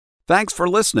Thanks for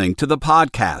listening to the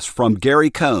podcast from Gary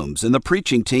Combs and the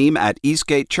preaching team at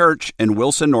Eastgate Church in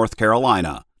Wilson, North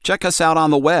Carolina. Check us out on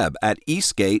the web at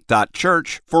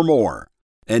eastgate.church for more.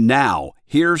 And now,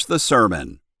 here's the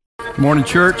sermon. Good morning,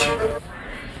 church.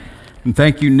 And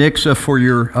thank you, Nixa, for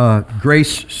your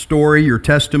grace story, your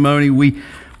testimony.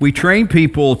 We train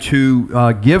people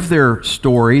to give their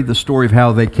story, the story of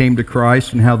how they came to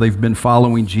Christ and how they've been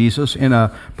following Jesus in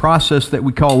a process that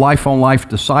we call life-on-life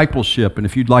discipleship. And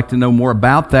if you'd like to know more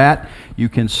about that, you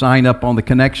can sign up on the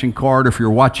connection card. Or if you're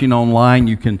watching online,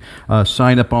 you can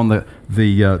sign up on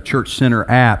the Church Center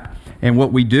app. And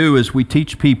what we do is we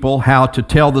teach people how to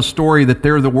tell the story that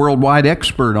they're the worldwide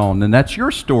expert on. And that's your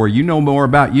story. You know more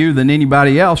about you than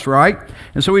anybody else, right?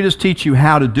 And so we just teach you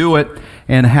how to do it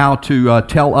and how to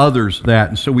tell others that.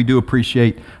 And so we do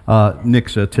appreciate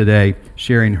Nixa today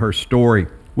sharing her story.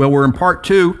 Well, we're in part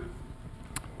 2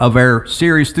 of our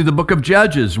series through the book of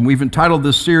Judges. And we've entitled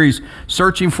this series,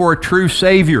 Searching for a True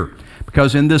Savior.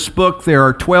 Because in this book there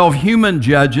are 12 human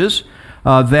judges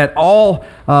that all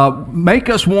make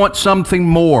us want something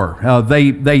more.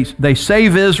 They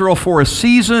save Israel for a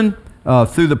season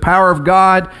through the power of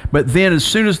God, but then as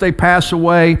soon as they pass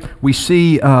away, we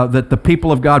see that the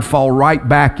people of God fall right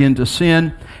back into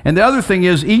sin. And the other thing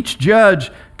is, each judge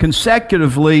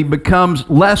consecutively becomes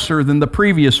lesser than the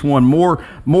previous one.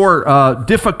 More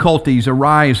difficulties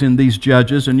arise in these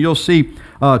judges, and you'll see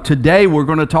today we're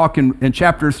going to talk in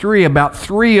chapter 3 about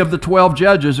 3 of the 12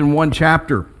 judges in one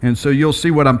chapter. And so you'll see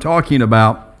what I'm talking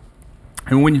about.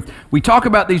 And when we talk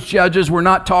about these judges, we're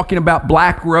not talking about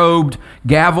black-robed,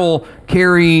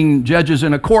 gavel-carrying judges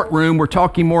in a courtroom. We're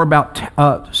talking more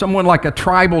about someone like a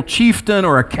tribal chieftain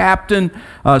or a captain,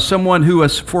 someone who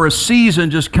is, for a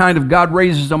season, just kind of God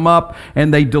raises them up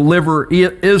and they deliver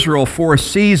Israel for a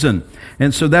season.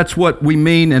 And so that's what we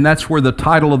mean, and that's where the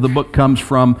title of the book comes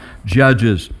from,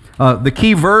 Judges. The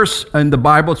key verse in the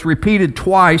Bible, it's repeated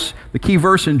twice. The key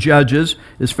verse in Judges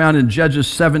is found in Judges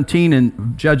 17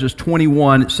 and Judges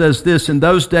 21. It says this: "In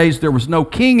those days there was no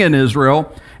king in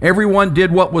Israel. Everyone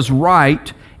did what was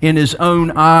right in his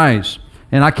own eyes."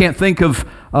 And I can't think of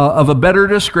a better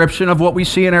description of what we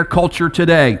see in our culture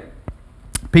today.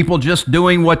 People just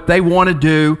doing what they want to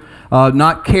do,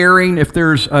 not caring if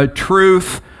there's a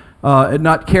truth,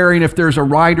 not caring if there's a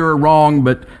right or a wrong,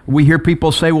 but we hear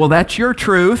people say, well, that's your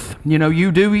truth,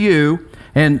 you do you.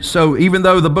 And so even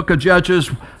though the book of Judges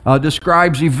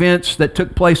describes events that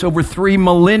took place over 3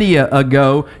 millennia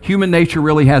ago, human nature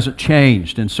really hasn't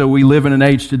changed. And so we live in an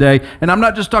age today, and I'm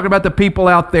not just talking about the people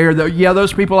out there,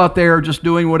 those people out there are just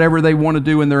doing whatever they want to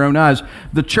do in their own eyes.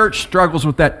 The church struggles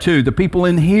with that too. The people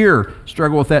in here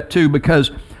struggle with that too,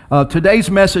 because today's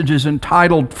message is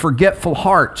entitled Forgetful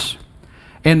Hearts.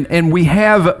 And we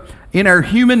have in our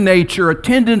human nature a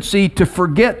tendency to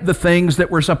forget the things that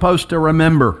we're supposed to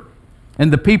remember.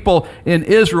 And the people in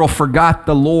Israel forgot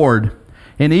the Lord.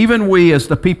 And even we as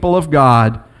the people of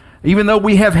God, even though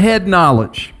we have head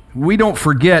knowledge, we don't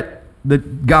forget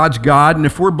that God's God. And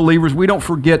if we're believers, we don't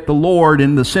forget the Lord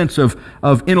in the sense of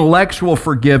intellectual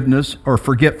forgiveness or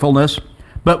forgetfulness.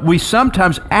 But we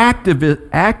sometimes act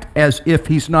as if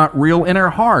He's not real in our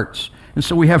hearts. And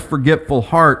so we have forgetful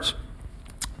hearts.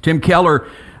 Tim Keller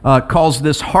calls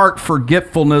this heart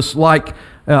forgetfulness like,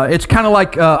 it's kind of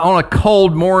like on a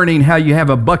cold morning how you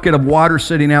have a bucket of water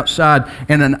sitting outside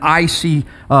and an icy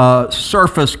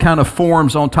surface kind of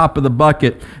forms on top of the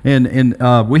bucket. And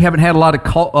we haven't had a lot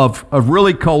of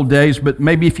really cold days, but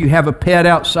maybe if you have a pet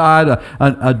outside,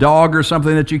 a dog or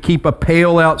something that you keep a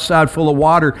pail outside full of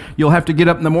water, you'll have to get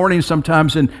up in the morning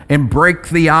sometimes and break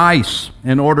the ice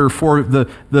in order for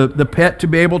the pet to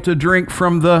be able to drink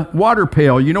from the water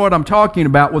pail. You know what I'm talking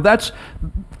about? Well, that's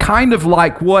kind of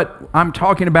like what I'm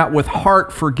talking about with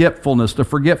heart forgetfulness, the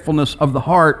forgetfulness of the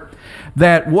heart,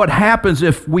 that what happens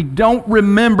if we don't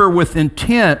remember with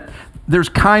intent, there's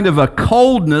kind of a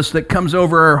coldness that comes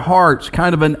over our hearts,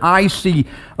 kind of an icy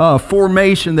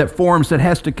formation that forms that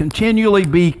has to continually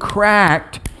be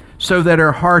cracked so that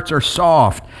our hearts are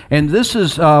soft. And this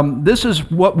is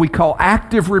what we call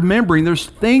active remembering. There's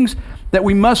things that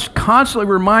we must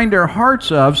constantly remind our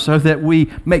hearts of so that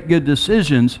we make good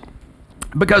decisions.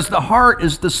 Because the heart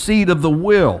is the seat of the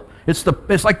will. It's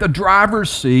like the driver's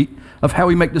seat of how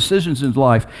we make decisions in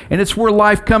life. And it's where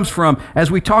life comes from.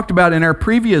 As we talked about in our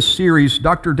previous series,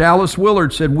 Dr. Dallas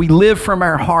Willard said, we live from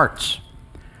our hearts.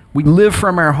 We live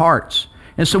from our hearts.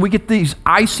 And so we get these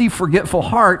icy, forgetful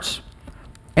hearts.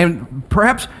 And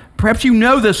perhaps you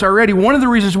know this already. One of the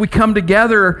reasons we come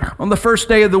together on the first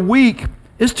day of the week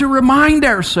is to remind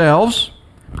ourselves,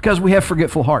 because we have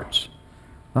forgetful hearts.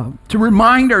 to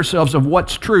remind ourselves of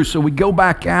what's true. So we go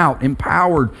back out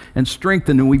empowered and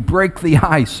strengthened, and we break the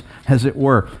ice, as it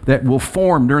were, that will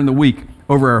form during the week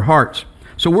over our hearts.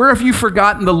 So where have you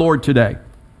forgotten the Lord today?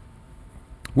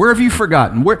 Where have you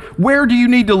forgotten? Where do you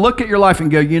need to look at your life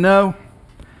and go,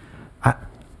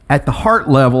 at the heart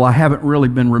level, I haven't really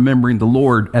been remembering the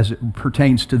Lord as it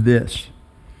pertains to this.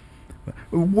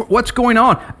 What's going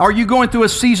on? Are you going through a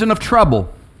season of trouble?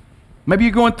 Maybe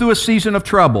you're going through a season of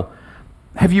trouble.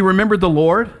 Have you remembered the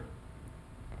Lord?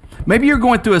 Maybe you're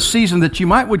going through a season that you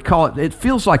would call it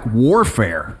feels like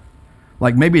warfare.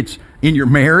 Like maybe it's in your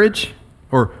marriage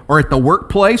or at the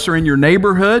workplace or in your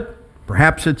neighborhood.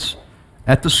 Perhaps it's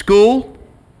at the school.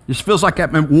 It just feels like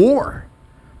I'm in war.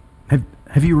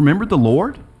 Have you remembered the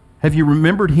Lord? Have you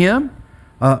remembered Him?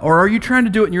 Or are you trying to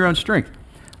do it in your own strength?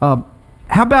 How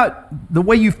about the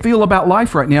way you feel about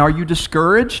life right now? Are you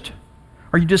discouraged?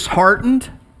 Are you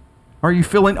disheartened? Are you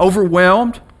feeling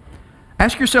overwhelmed?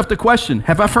 Ask yourself the question,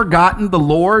 have I forgotten the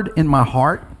Lord in my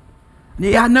heart?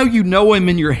 Yeah, I know you know Him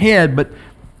in your head, but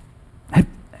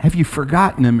have you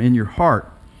forgotten Him in your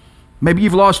heart? Maybe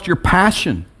you've lost your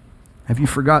passion. Have you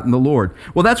forgotten the Lord?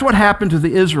 Well, that's what happened to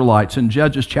the Israelites in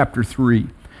Judges chapter 3.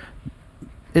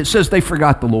 It says they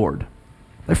forgot the Lord.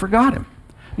 They forgot Him.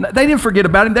 They didn't forget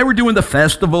about Him. They were doing the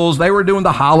festivals. They were doing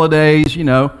the holidays,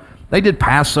 They did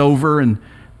Passover and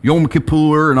Yom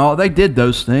Kippur and all. They did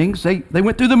those things. They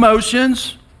went through the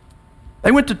motions.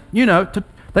 They went to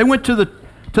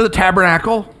the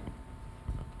tabernacle.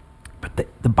 But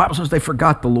the Bible says they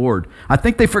forgot the Lord. I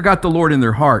think they forgot the Lord in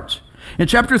their hearts. In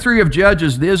chapter 3 of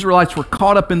Judges, the Israelites were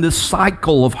caught up in this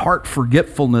cycle of heart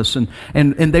forgetfulness, and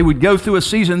they would go through a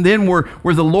season then where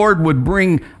the Lord would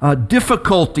bring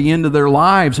difficulty into their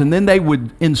lives, and then they would,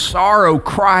 in sorrow,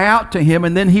 cry out to Him,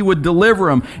 and then He would deliver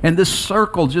them. And this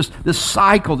cycle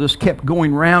just kept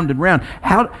going round and round.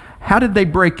 How did they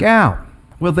break out?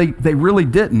 Well, they really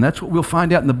didn't. That's what we'll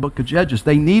find out in the book of Judges.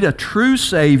 They need a true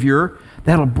Savior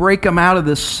that'll break them out of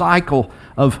this cycle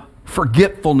of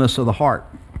forgetfulness of the heart.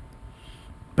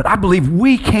 But I believe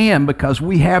we can, because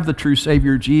we have the true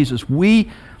Savior, Jesus. We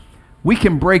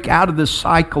can break out of this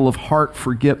cycle of heart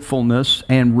forgetfulness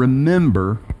and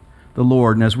remember the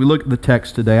Lord. And as we look at the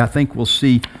text today, I think we'll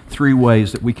see 3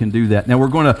 ways that we can do that. Now, we're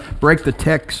going to break the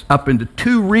text up into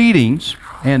 2 readings.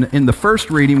 And in the first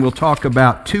reading, we'll talk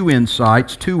about 2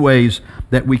 insights, 2 ways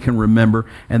that we can remember.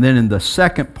 And then in the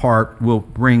second part, we'll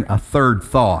bring a third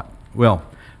thought. Well,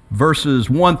 verses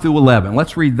 1 through 11.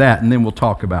 Let's read that, and then we'll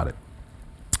talk about it.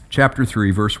 Chapter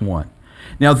 3, verse 1.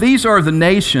 Now these are the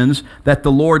nations that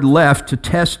the Lord left to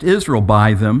test Israel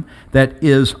by them, that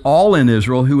is, all in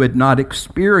Israel who had not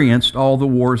experienced all the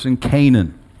wars in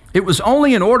Canaan. It was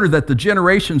only in order that the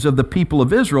generations of the people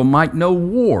of Israel might know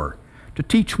war, to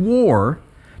teach war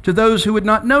to those who had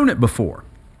not known it before.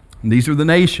 And these are the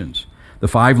nations: the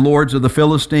 5 lords of the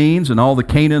Philistines, and all the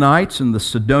Canaanites, and the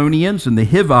Sidonians, and the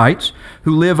Hivites,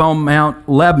 who live on Mount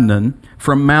Lebanon,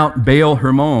 from Mount Baal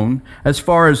Hermon, as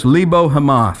far as Lebo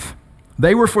Hamath.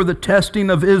 They were for the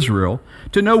testing of Israel,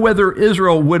 to know whether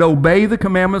Israel would obey the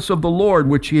commandments of the Lord,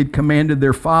 which He had commanded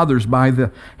their fathers by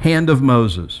the hand of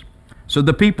Moses. So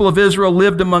the people of Israel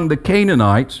lived among the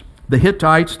Canaanites, the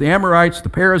Hittites, the Amorites, the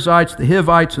Perizzites, the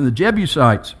Hivites, and the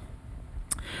Jebusites.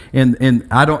 And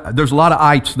there's a lot of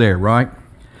ites there, right?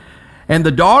 And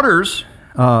the daughters,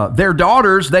 their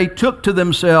daughters, they took to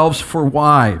themselves for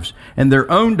wives, and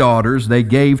their own daughters they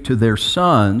gave to their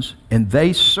sons, and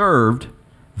they served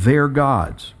their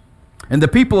gods. And the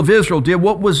people of Israel did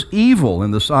what was evil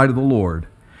in the sight of the Lord.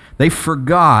 They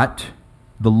forgot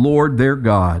the Lord their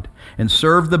God, and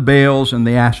served the Baals and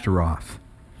the Ashtaroth.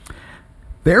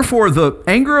 Therefore the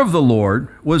anger of the Lord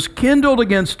was kindled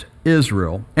against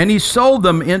Israel, and He sold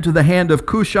them into the hand of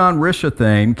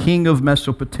Cushan-Rishathaim, king of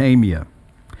Mesopotamia.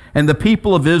 And the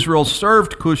people of Israel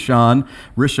served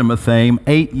Cushan-Rishathaim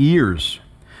 8 years.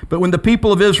 But when the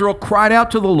people of Israel cried out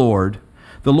to the Lord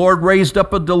raised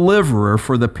up a deliverer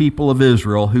for the people of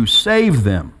Israel, who saved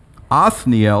them,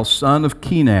 Othniel, son of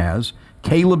Kenaz,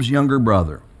 Caleb's younger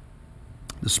brother.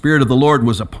 The Spirit of the Lord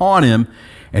was upon him,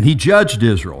 and he judged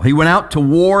Israel. He went out to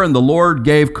war, and the Lord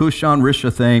gave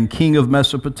Cushan-Rishathaim, king of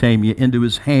Mesopotamia, into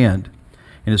his hand,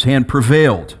 and his hand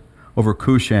prevailed over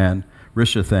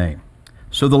Cushan-Rishathaim.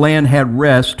 So the land had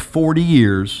rest 40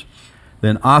 years.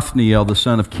 Then Othniel, the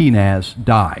son of Kenaz,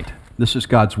 died. This is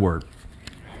God's word.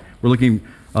 We're looking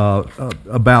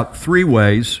about 3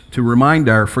 ways to remind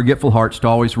our forgetful hearts to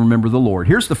always remember the Lord.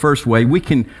 Here's the first way. We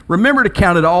can remember to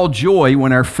count it all joy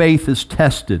when our faith is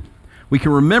tested. We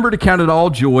can remember to count it all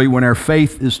joy when our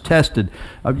faith is tested.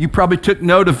 You probably took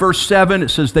note of verse 7. It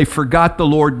says, they forgot the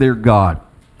Lord their God.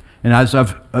 And as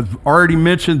I've already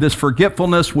mentioned, this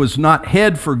forgetfulness was not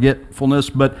head forgetfulness,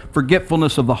 but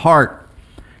forgetfulness of the heart.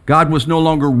 God was no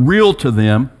longer real to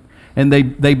them, and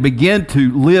they began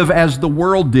to live as the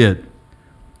world did.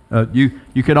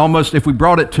 You could almost, if we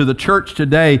brought it to the church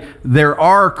today, there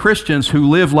are Christians who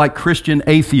live like Christian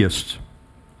atheists.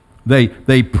 They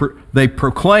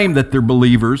proclaim that they're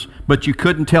believers, but you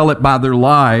couldn't tell it by their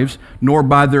lives nor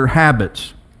by their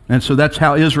habits. And so that's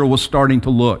how Israel was starting to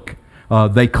look.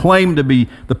 They claimed to be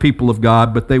the people of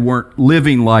God, but they weren't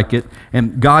living like it.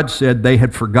 And God said they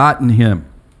had forgotten him.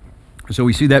 So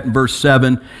we see that in verse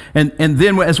 7. And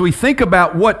then as we think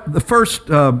about what the first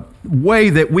way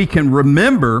that we can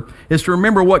remember is to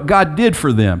remember what God did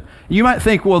for them. You might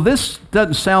think, well, this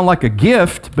doesn't sound like a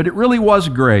gift, but it really was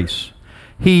grace.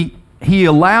 He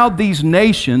allowed these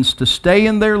nations to stay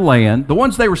in their land, the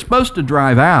ones they were supposed to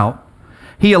drive out.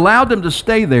 He allowed them to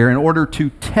stay there in order to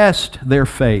test their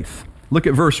faith. Look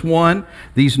at verse 1.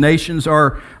 These nations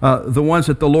are the ones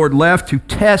that the Lord left to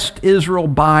test Israel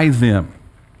by them.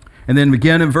 And then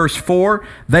again in verse 4,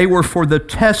 they were for the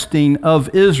testing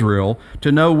of Israel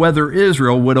to know whether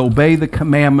Israel would obey the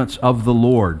commandments of the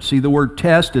Lord. See the word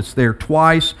test, it's there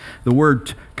twice. The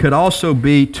word could also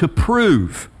be to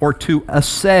prove or to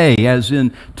assay, as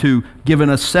in to give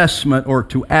an assessment or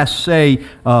to assay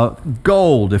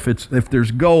gold, if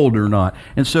there's gold or not.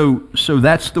 And so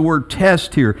that's the word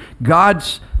test here.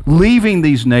 God's leaving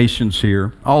these nations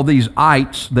here, all these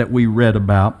ites that we read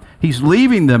about, he's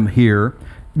leaving them here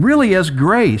really as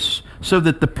grace, so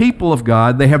that the people of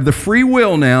God, they have the free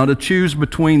will now to choose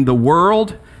between the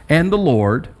world and the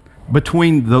Lord,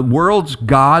 between the world's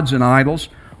gods and idols,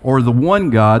 or the one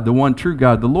God, the one true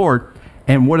God, the Lord.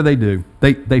 And what do?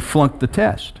 They flunk the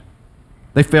test.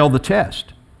 They failed the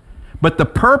test. But the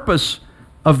purpose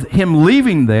of him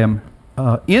leaving them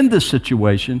in this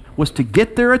situation was to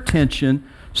get their attention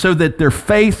so that their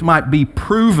faith might be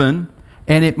proven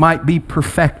and it might be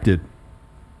perfected.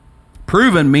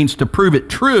 Proven means to prove it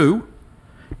true.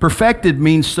 Perfected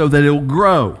means so that it'll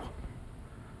grow.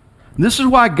 And this is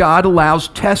why God allows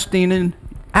testing in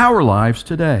our lives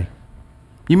today.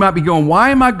 You might be going, why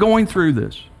am I going through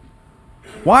this?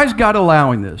 Why is God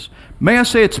allowing this? May I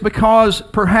say it's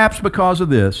perhaps because of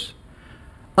this.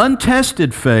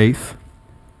 Untested faith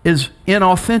is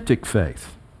inauthentic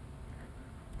faith.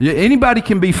 Anybody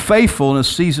can be faithful in a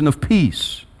season of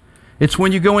peace. It's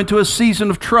when you go into a season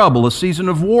of trouble, a season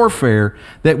of warfare,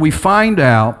 that we find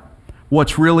out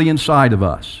what's really inside of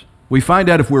us. We find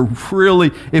out if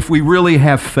we really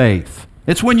have faith.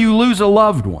 It's when you lose a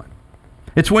loved one.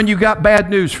 It's when you got bad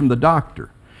news from the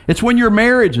doctor. It's when your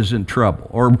marriage is in trouble,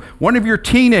 or one of your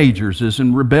teenagers is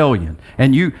in rebellion,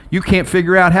 and you can't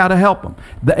figure out how to help them.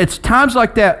 It's times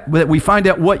like that we find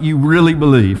out what you really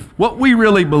believe. What we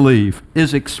really believe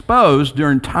is exposed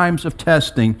during times of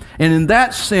testing, and in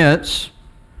that sense,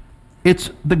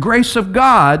 it's the grace of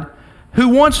God who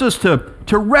wants us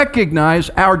to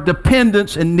recognize our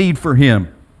dependence and need for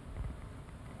him.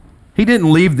 He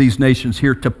didn't leave these nations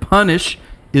here to punish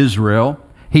Israel.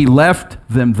 He left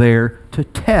them there to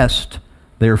test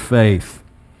their faith.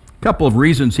 A couple of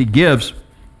reasons he gives.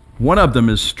 One of them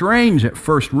is strange at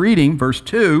first reading. Verse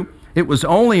 2, it was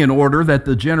only in order that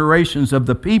the generations of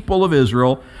the people of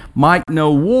Israel might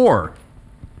know war,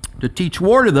 to teach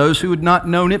war to those who had not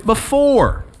known it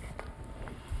before.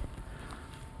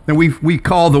 And we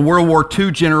call the World War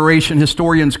II generation,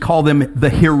 historians call them the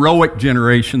heroic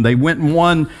generation. They went and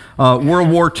won World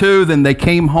War II, then they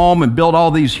came home and built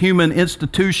all these human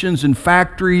institutions and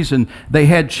factories, and they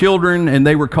had children, and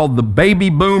they were called the baby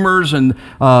boomers, and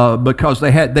because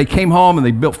they came home and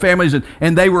they built families,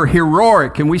 and they were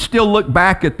heroic. And we still look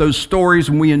back at those stories,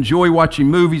 and we enjoy watching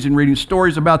movies and reading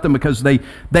stories about them because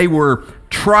they were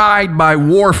tried by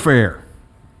warfare,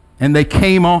 and they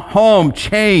came home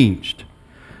changed.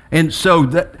 And so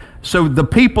the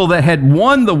people that had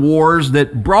won the wars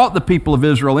that brought the people of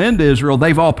Israel into Israel,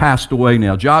 they've all passed away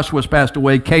now. Joshua's passed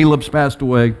away, Caleb's passed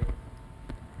away.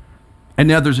 And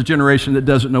now there's a generation that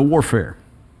doesn't know warfare.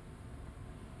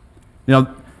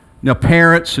 Now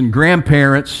parents and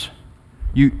grandparents,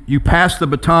 you pass the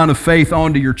baton of faith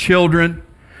on to your children,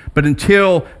 but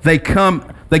until they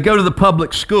go to the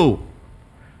public school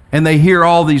and they hear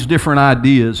all these different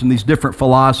ideas and these different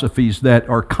philosophies that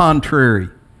are contrary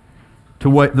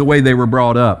to the way they were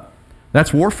brought up.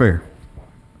 That's warfare.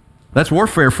 That's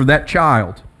warfare for that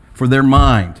child, for their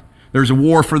mind. There's a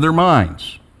war for their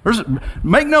minds.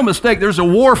 Make no mistake, there's a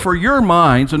war for your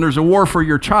minds and there's a war for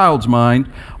your child's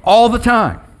mind all the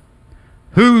time.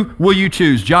 Who will you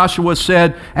choose? Joshua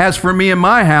said, as for me and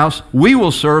my house, we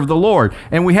will serve the Lord.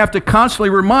 And we have to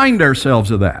constantly remind ourselves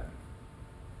of that.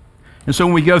 And so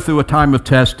when we go through a time of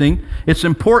testing, it's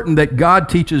important that God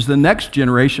teaches the next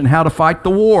generation how to fight the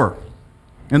war.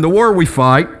 And the war we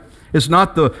fight is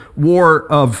not the war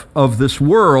of this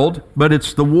world, but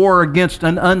it's the war against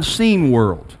an unseen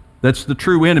world. That's the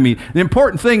true enemy. The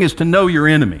important thing is to know your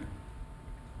enemy.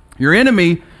 Your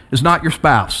enemy is not your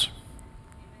spouse.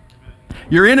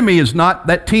 Your enemy is not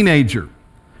that teenager.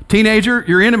 Teenager,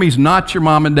 your enemy is not your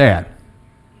mom and dad.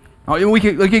 We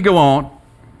could go on.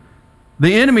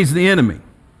 The enemy's the enemy.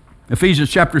 Ephesians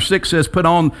chapter 6 says, put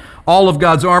on all of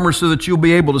God's armor so that you'll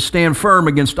be able to stand firm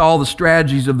against all the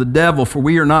strategies of the devil, for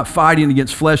we are not fighting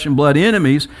against flesh and blood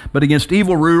enemies, but against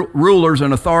evil rulers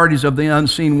and authorities of the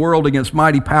unseen world, against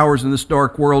mighty powers in this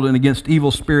dark world, and against evil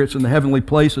spirits in the heavenly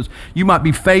places. You might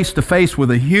be face to face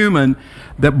with a human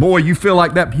that, boy, you feel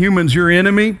like that human's your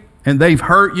enemy, and they've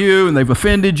hurt you and they've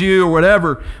offended you or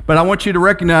whatever, but I want you to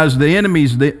recognize the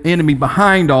enemy's the enemy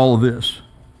behind all of this.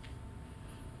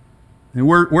 And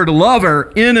we're to love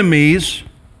our enemies,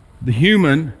 the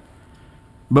human,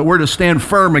 but we're to stand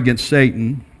firm against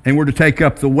Satan, and we're to take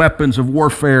up the weapons of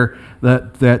warfare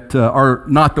that are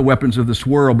not the weapons of this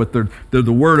world, but they're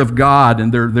the Word of God,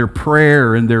 and their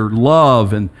prayer and their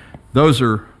love, and those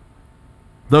are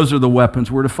the weapons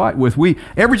we're to fight with.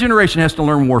 Every generation has to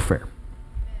learn warfare.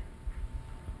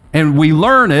 And we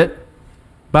learn it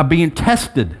by being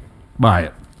tested by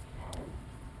it.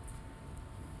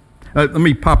 Let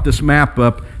me pop this map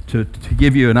up to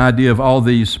give you an idea of all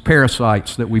these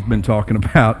parasites that we've been talking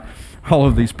about. All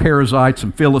of these parasites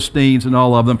and Philistines and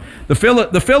all of them. The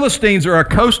Philistines are a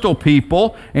coastal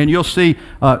people, and you'll see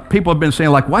people have been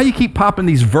saying, like, why do you keep popping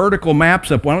these vertical maps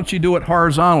up? Why don't you do it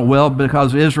horizontal? Well,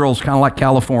 because Israel's kind of like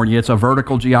California. It's a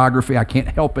vertical geography. I can't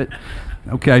help it.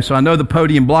 Okay, so I know the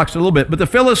podium blocks it a little bit, but the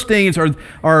Philistines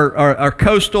are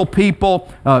coastal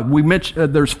people. We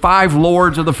mentioned there's 5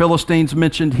 lords of the Philistines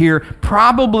mentioned here.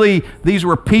 Probably these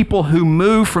were people who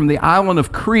moved from the island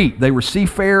of Crete. They were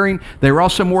seafaring. They were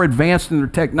also more advanced in their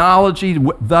technology.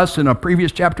 Thus, in a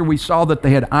previous chapter, we saw that they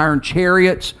had iron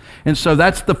chariots, and so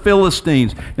that's the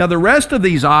Philistines. Now, the rest of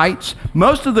these ites,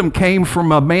 most of them came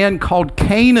from a man called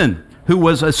Canaan, who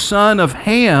was a son of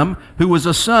Ham, who was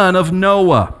a son of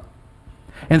Noah.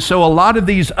 And so a lot of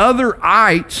these other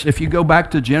ites, if you go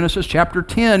back to Genesis chapter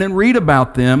 10 and read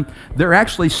about them, they're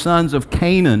actually sons of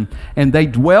Canaan, and they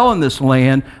dwell in this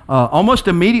land almost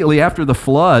immediately after the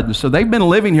flood. And so they've been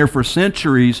living here for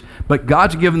centuries, but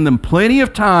God's given them plenty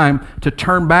of time to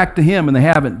turn back to Him, and they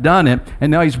haven't done it. And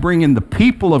now He's bringing the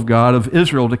people of God, of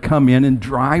Israel, to come in and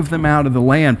drive them out of the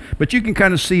land. But you can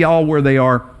kind of see all where they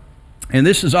are. And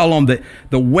this is all on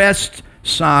the west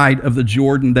side of the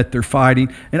Jordan that they're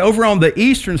fighting. And over on the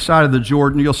eastern side of the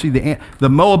Jordan, you'll see the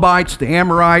Moabites, the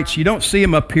Amorites. You don't see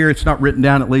them up here. It's not written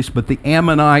down at least, but the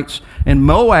Ammonites and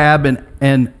Moab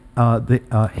and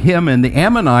him and the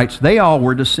Ammonites, they all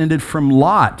were descended from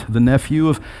Lot, the nephew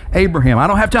of Abraham. I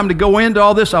don't have time to go into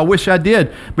all this. I wish I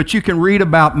did. But you can read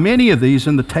about many of these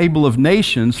in the Table of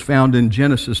Nations found in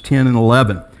Genesis 10 and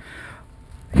 11.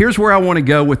 Here's where I want to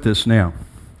go with this now.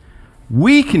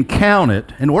 We can count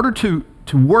it in order to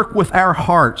work with our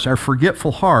hearts, our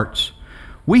forgetful hearts.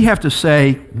 We have to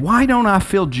say, why don't I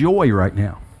feel joy right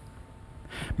now?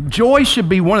 Joy should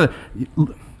be one of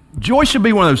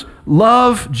those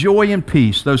love, joy, and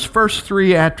peace, those first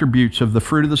 3 attributes of the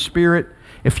fruit of the Spirit.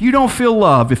 If you don't feel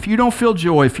love, if you don't feel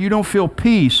joy, if you don't feel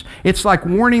peace, it's like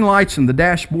warning lights in the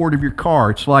dashboard of your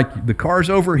car. It's like the car's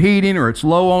overheating or it's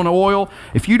low on oil.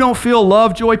 If you don't feel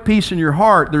love, joy, peace in your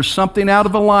heart, there's something out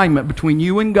of alignment between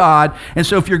you and God. And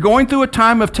so if you're going through a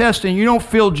time of testing, you don't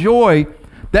feel joy,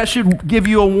 that should give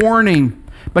you a warning,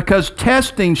 because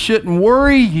testing shouldn't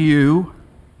worry you,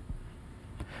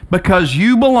 because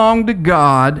you belong to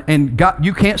God, and God,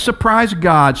 you can't surprise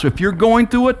God. So if you're going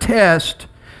through a test,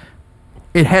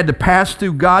 it had to pass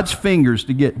through God's fingers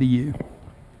to get to you.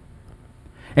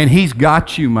 And He's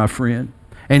got you, my friend.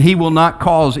 And He will not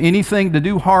cause anything to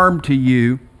do harm to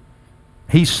you.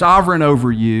 He's sovereign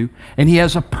over you, and He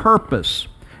has a purpose.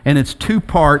 And it's 2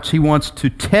 parts. He wants to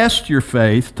test your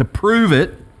faith, to prove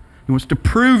it. He wants to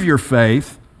prove your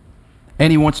faith,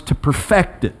 and He wants to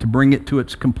perfect it, to bring it to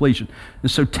its completion. And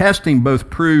so testing both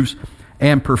proves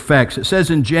and perfects. It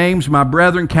says in James, my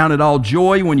brethren, count it all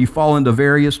joy when you fall into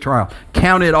various trials.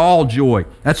 Count it all joy.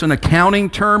 That's an accounting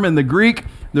term in the Greek.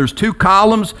 There's 2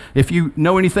 columns. If you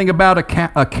know anything about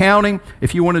accounting,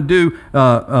 if you want to do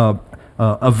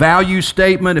a value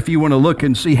statement, if you want to look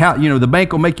and see how, the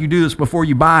bank will make you do this before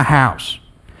you buy a house.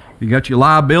 You got your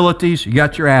liabilities, you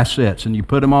got your assets, and you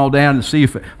put them all down and see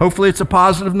if hopefully it's a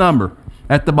positive number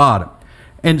at the bottom.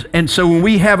 And so when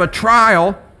we have a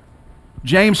trial,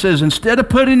 James says, instead of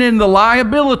putting it in the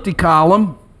liability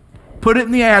column, put it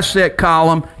in the asset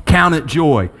column, count it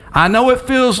joy. I know it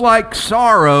feels like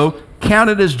sorrow, count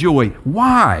it as joy.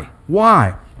 Why?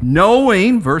 Why?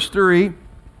 Knowing, verse 3,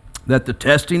 that the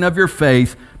testing of your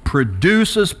faith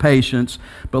produces patience,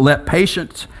 but let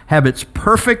patience have its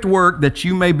perfect work, that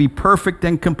you may be perfect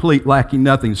and complete, lacking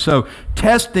nothing. So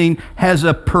testing has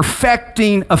a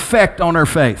perfecting effect on our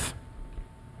faith.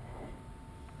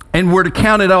 And we're to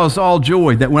count it as all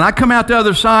joy, that when I come out the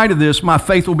other side of this, my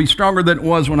faith will be stronger than it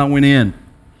was when I went in.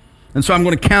 And so I'm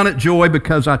going to count it joy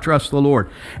because I trust the Lord.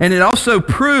 And it also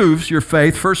proves your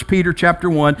faith, 1 Peter chapter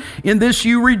 1, in this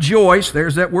you rejoice,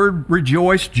 there's that word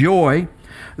rejoice, joy,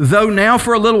 though now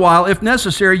for a little while, if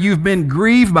necessary, you've been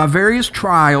grieved by various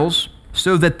trials,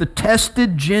 so that the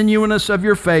tested genuineness of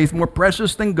your faith, more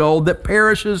precious than gold, that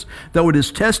perishes, though it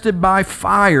is tested by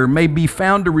fire, may be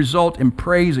found to result in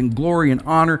praise and glory and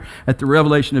honor at the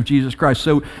revelation of Jesus Christ.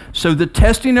 So the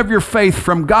testing of your faith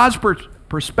from God's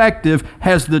perspective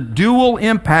has the dual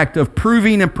impact of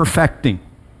proving and perfecting.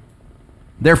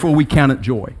 Therefore, we count it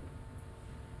joy.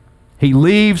 He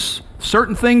leaves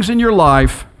certain things in your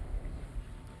life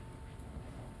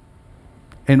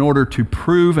in order to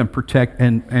prove and protect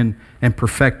and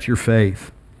perfect your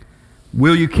faith.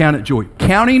 Will you count it joy?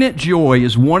 Counting it joy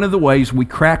is one of the ways we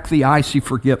crack the icy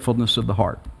forgetfulness of the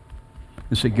heart.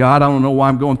 And say, God, I don't know why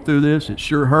I'm going through this. It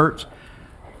sure hurts.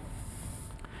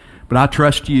 But I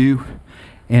trust you,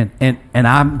 and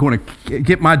I'm going to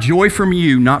get my joy from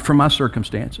you, not from my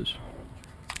circumstances.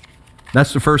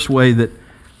 That's the first way that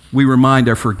we remind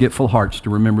our forgetful hearts to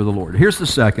remember the Lord. Here's the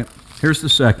second.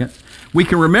 We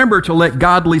can remember to let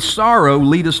godly sorrow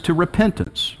lead us to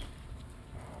repentance.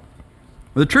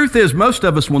 The truth is, most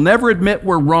of us will never admit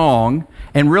we're wrong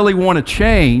and really want to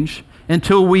change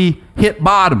until we hit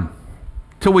bottom,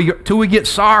 till we get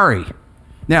sorry.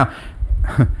 Now,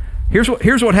 here's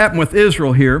what happened with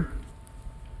Israel here.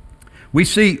 We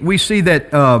see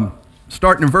that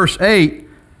starting in verse 8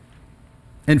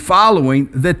 and following,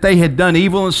 that they had done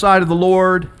evil in the sight of the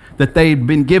Lord, that they'd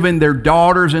been giving their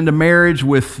daughters into marriage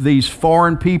with these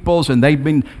foreign peoples, and they'd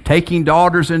been taking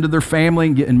daughters into their family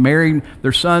and getting marrying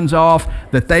their sons off,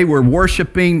 that they were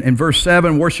worshiping, in verse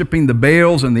 7, worshiping the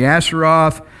Baals and the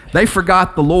Asheroth. They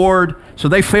forgot the Lord, so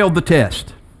they failed the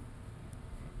test.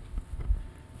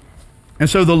 And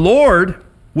so the Lord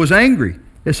was angry.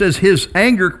 It says his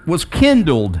anger was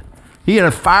kindled. He had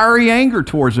a fiery anger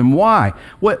towards them. Why?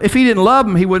 Well, if he didn't love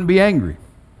them, he wouldn't be angry.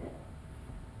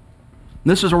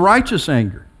 This is a righteous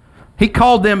anger. He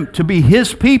called them to be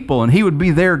his people, and he would be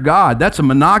their God. That's a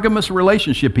monogamous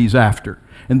relationship he's after.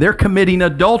 And they're committing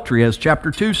adultery, as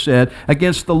chapter 2 said,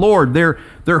 against the Lord. They're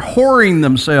whoring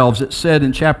themselves, it said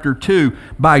in chapter 2,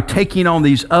 by taking on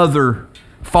these other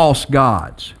false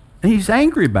gods. And he's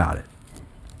angry about it.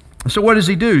 So what does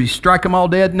he do? Does he strike them all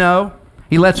dead? No.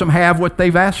 He lets them have what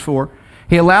they've asked for.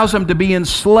 He allows them to be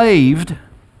enslaved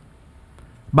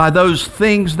by those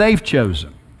things they've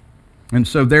chosen. And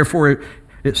so therefore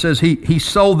it says he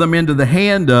sold them into the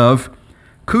hand of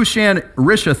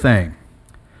Cushan-Rishathaim.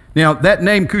 Now that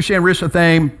name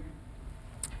Cushan-Rishathaim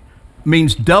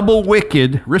means double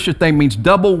wicked. Rishathaim means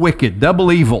double wicked,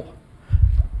 double evil.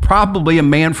 Probably a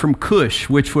man from Cush,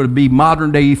 which would be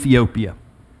modern day Ethiopia.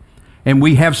 And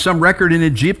we have some record in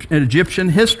Egyptian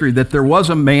history that there was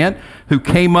a man who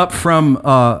came up from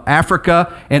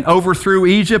Africa and overthrew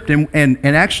Egypt and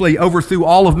actually overthrew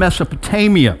all of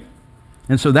Mesopotamia.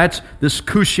 And so that's this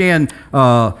Cushan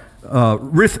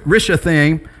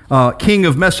Rishathaim, king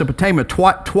of Mesopotamia,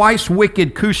 twice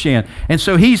wicked Cushan. And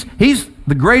so he's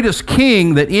the greatest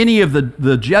king that any of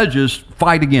the judges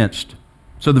fight against.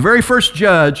 So the very first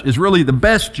judge is really the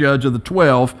best judge of the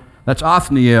 12. That's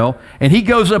Othniel, and he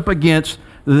goes up against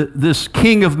this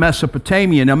king of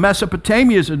Mesopotamia. Now,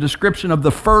 Mesopotamia is a description of the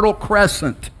Fertile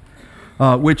Crescent,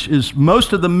 which is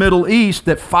most of the Middle East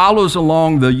that follows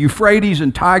along the Euphrates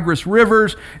and Tigris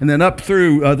rivers, and then up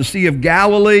through the Sea of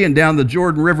Galilee and down the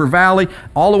Jordan River Valley,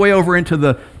 all the way over into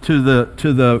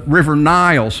the River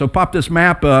Nile. So pop this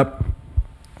map up,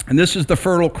 and this is the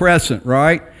Fertile Crescent,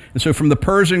 right? And so from the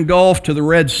Persian Gulf to the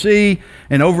Red Sea,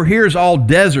 and over here is all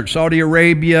desert. Saudi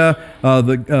Arabia,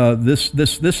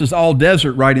 this is all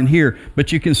desert right in here.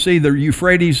 But you can see the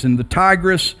Euphrates and the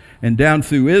Tigris, and down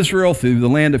through Israel, through the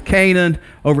land of Canaan,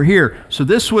 over here. So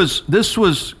this was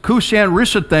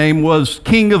Cushan-Rishathaim was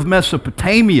king of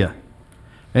Mesopotamia.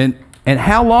 And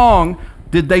how long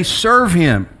did they serve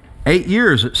him? 8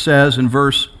 years, it says in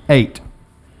verse 8.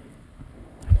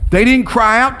 They didn't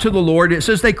cry out to the Lord. It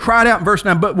says they cried out in verse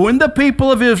 9. But when the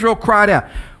people of Israel cried out,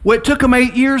 well, it took them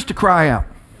 8 years to cry out.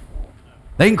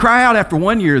 They didn't cry out after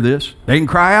 1 year of this. They didn't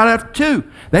cry out after 2.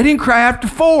 They didn't cry after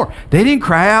 4. They didn't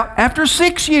cry out after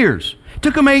 6 years. It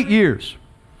took them 8 years.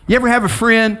 You ever have a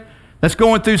friend that's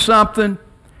going through something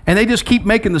and they just keep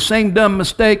making the same dumb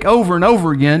mistake over and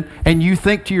over again, and you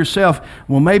think to yourself,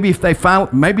 well, maybe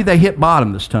they hit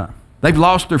bottom this time. They've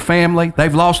lost their family.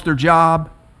 They've lost their job.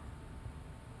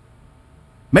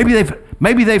 Maybe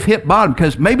they've hit bottom,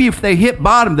 because maybe if they hit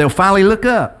bottom, they'll finally look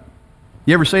up.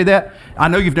 You ever say that? I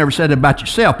know you've never said it about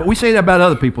yourself, but we say that about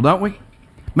other people, don't we?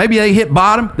 Maybe they hit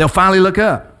bottom, they'll finally look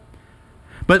up.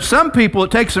 But some people, it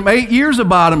takes them 8 years of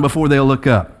bottom before they'll look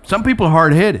up. Some people are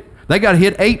hard-headed. They got to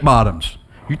hit 8 bottoms.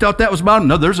 You thought that was bottom?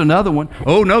 No, there's another one.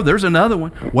 Oh, no, there's another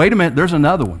one. Wait a minute, there's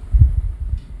another one.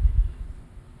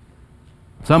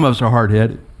 Some of us are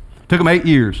hard-headed. Took them 8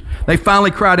 years. They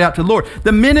finally cried out to the Lord.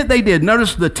 The minute they did,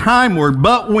 notice the time word,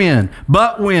 but when.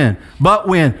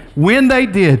 When they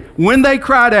did, when they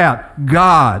cried out,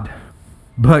 God,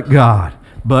 but God,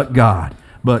 but God,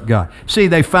 but God. See,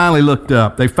 they finally looked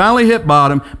up. They finally hit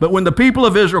bottom, but when the people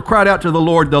of Israel cried out to the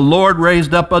Lord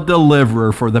raised up a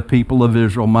deliverer for the people of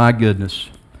Israel. My goodness.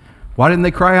 Why didn't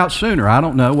they cry out sooner? I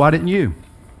don't know. Why didn't you?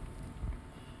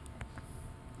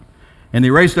 And they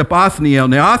raised up Othniel.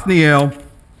 Now,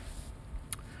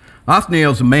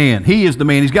 Othniel's a man. He is the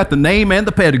man. He's got the name and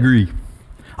the pedigree.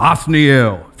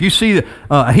 Othniel. If you see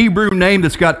a Hebrew name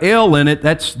that's got El in it,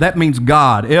 that means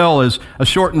God. El is a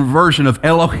shortened version of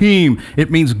Elohim.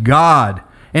 It means God.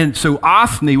 And so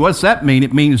Othni, what's that mean?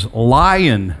 It means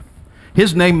lion.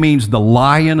 His name means the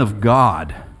Lion of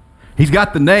God. He's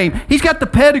got the name. He's got the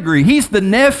pedigree. He's the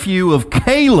nephew of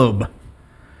Caleb.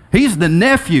 He's the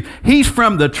nephew. He's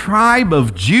from the tribe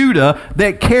of Judah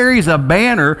that carries a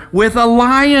banner with a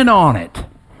lion on it.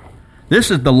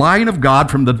 This is the Lion of God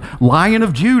from the Lion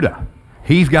of Judah.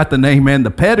 He's got the name and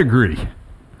the pedigree.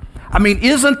 I mean,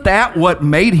 isn't that what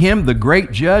made him the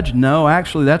great judge? No,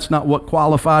 actually, that's not what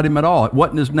qualified him at all. It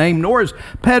wasn't his name nor his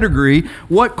pedigree.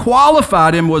 What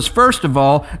qualified him was, first of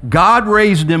all, God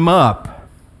raised him up.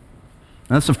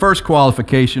 That's the first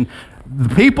qualification.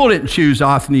 The people didn't choose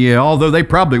Othniel, although they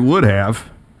probably would have.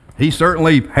 He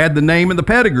certainly had the name and the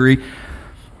pedigree.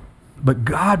 But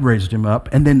God raised him up.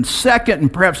 And then second,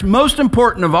 and perhaps most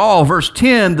important of all, verse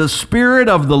 10, the Spirit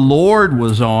of the Lord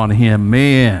was on him.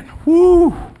 Man,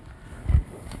 whoo.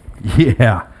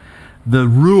 Yeah, the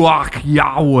Ruach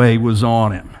Yahweh was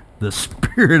on him. The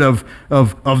Spirit of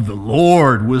the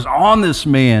Lord was on this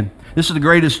man. This is the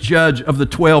greatest judge of the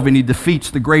 12, and he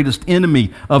defeats the greatest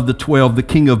enemy of the 12, the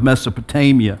king of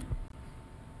Mesopotamia.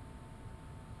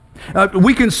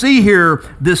 We can see here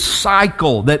this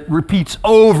cycle that repeats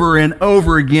over and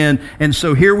over again. And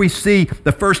so here we see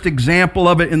the first example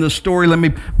of it in the story. Let me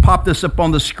pop this up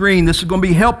on the screen. This is going to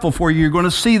be helpful for you. You're going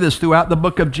to see this throughout the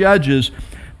book of Judges.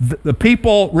 The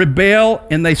people rebel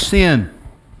and they sin.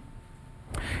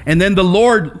 And then the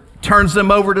Lord turns them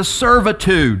over to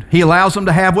servitude. He allows them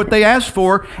to have what they asked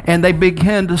for, and they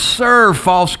begin to serve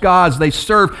false gods. They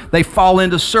fall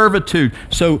into servitude.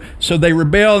 So they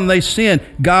rebel and they sin.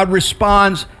 God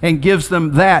responds and gives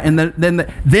them that. And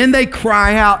then they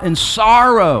cry out in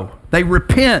sorrow. They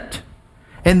repent.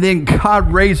 And then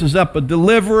God raises up a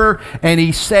deliverer and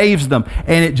he saves them.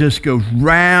 And it just goes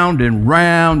round and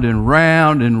round and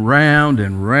round and round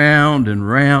and round and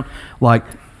round, like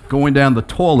going down the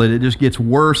toilet. It just gets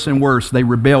worse and worse. They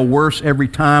rebel worse every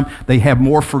time. They have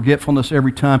more forgetfulness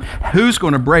every time. Who's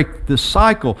going to break this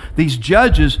cycle? These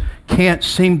judges can't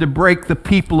seem to break the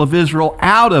people of Israel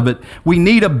out of it. We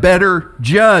need a better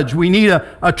judge. We need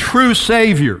a true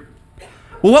Savior.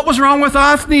 Well, what was wrong with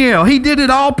Othniel? He did it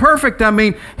all perfect. I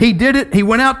mean, he did it. He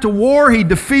went out to war. He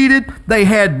defeated. They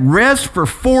had rest for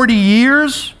 40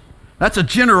 years. That's a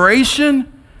generation.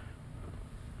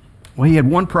 Well, he had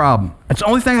one problem. That's the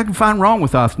only thing I can find wrong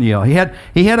with Othniel. He had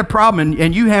a problem,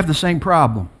 and you have the same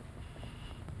problem.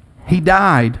 He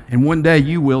died, and one day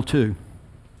you will too.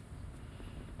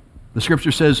 The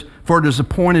scripture says, for it is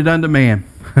appointed unto man.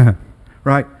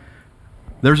 Right?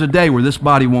 There's a day where this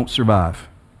body won't survive.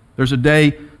 There's a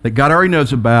day that God already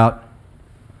knows about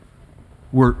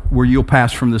where you'll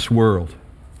pass from this world.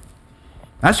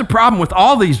 That's the problem with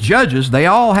all these judges. They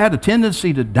all had a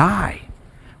tendency to die.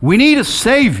 We need a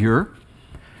Savior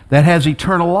that has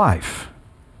eternal life,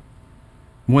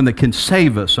 one that can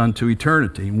save us unto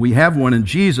eternity. And we have one in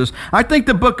Jesus. I think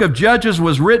the book of Judges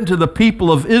was written to the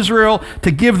people of Israel to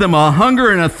give them a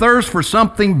hunger and a thirst for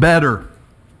something better,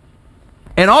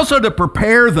 and also to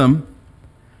prepare them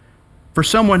for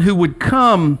someone who would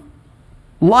come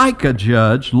like a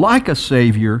judge, like a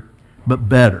Savior, but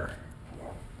better.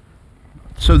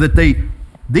 So that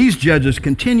these judges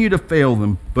continue to fail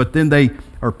them, but then they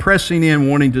are pressing in,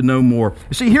 wanting to know more.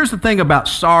 You see, here's the thing about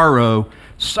sorrow.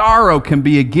 Sorrow can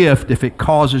be a gift if it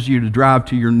causes you to drive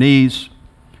to your knees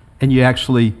and you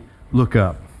actually look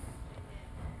up.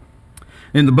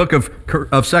 In the book of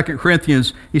 2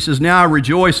 Corinthians, he says, now I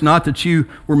rejoice not that you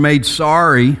were made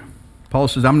sorry. Paul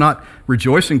says, I'm not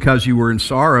rejoicing because you were in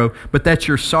sorrow, but that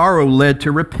your sorrow led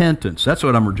to repentance. That's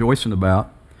what I'm rejoicing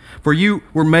about. For you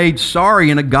were made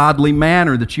sorry in a godly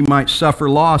manner, that you might suffer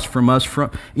loss from us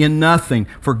in nothing.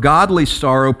 For godly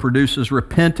sorrow produces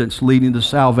repentance, leading to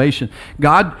salvation.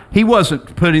 God, he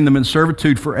wasn't putting them in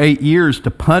servitude for 8 years to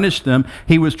punish them.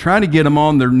 He was trying to get them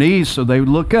on their knees so they would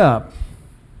look up.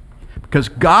 Because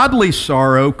godly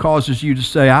sorrow causes you to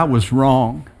say, I was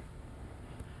wrong.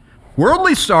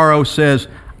 Worldly sorrow says,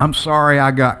 I'm sorry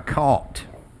I got caught.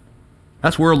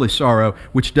 That's worldly sorrow,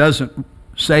 which doesn't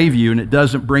save you and it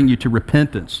doesn't bring you to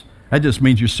repentance. That just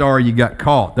means you're sorry you got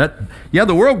caught.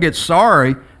 The world gets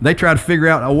sorry. They try to figure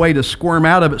out a way to squirm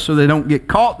out of it so they don't get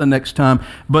caught the next time.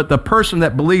 But the person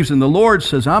that believes in the Lord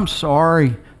says, I'm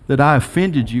sorry that I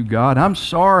offended you, God. I'm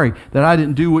sorry that I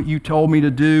didn't do what you told me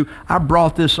to do. I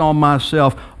brought this on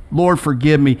myself. Lord,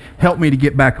 forgive me. Help me to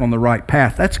get back on the right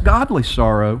path. That's godly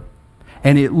sorrow,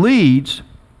 and it leads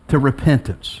to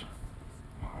repentance.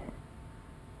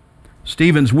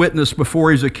 Stephen's witness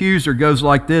before his accuser goes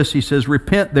like this. He says,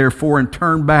 repent therefore and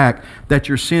turn back, that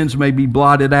your sins may be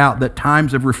blotted out, that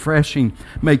times of refreshing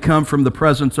may come from the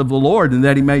presence of the Lord, and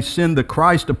that he may send the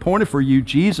Christ appointed for you,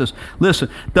 Jesus. Listen,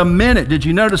 did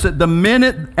you notice that the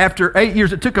minute after 8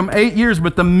 years, it took them 8 years,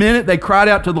 but the minute they cried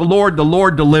out to the Lord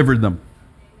delivered them.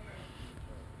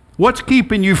 What's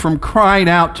keeping you from crying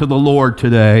out to the Lord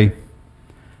today?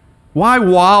 Why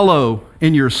wallow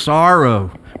in your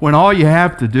sorrow when all you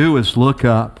have to do is look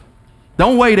up?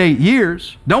 Don't wait 8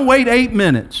 years. Don't wait 8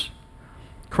 minutes.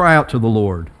 Cry out to the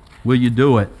Lord. Will you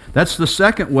do it? That's the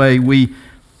second way we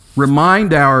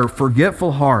remind our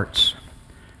forgetful hearts,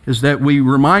 is that we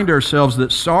remind ourselves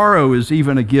that sorrow is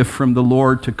even a gift from the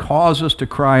Lord to cause us to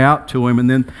cry out to Him. And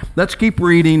then let's keep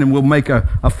reading and we'll make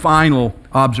a final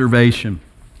observation.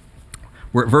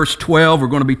 We're at verse 12. We're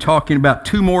going to be talking about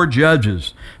 2 more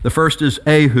judges. The first is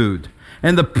Ehud.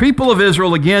 And the people of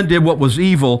Israel again did what was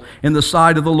evil in the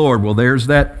sight of the Lord. Well, there's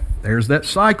that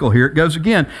cycle. Here it goes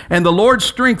again. And the Lord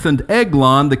strengthened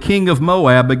Eglon, the king of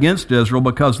Moab, against Israel,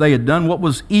 because they had done what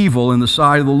was evil in the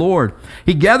sight of the Lord.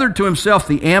 He gathered to himself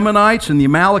the Ammonites and the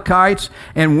Amalekites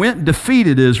and went and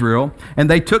defeated Israel. And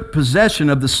they took possession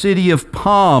of the city of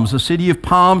palms. The city of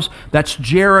palms, that's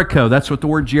Jericho. That's what the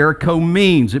word Jericho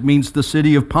means. It means the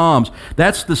city of palms.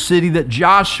 That's the city that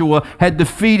Joshua had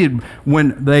defeated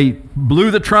when they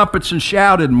blew the trumpets and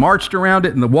shouted and marched around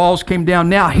it and the walls came down.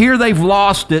 Now here they've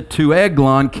lost it to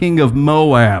Eglon, king of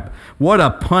Moab. What a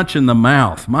punch in the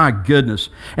mouth. My goodness.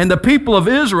 And the people of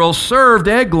Israel served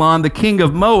Eglon, the king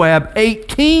of Moab,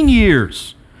 18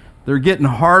 years. They're getting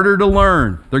harder to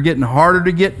learn. They're getting harder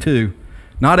to get to.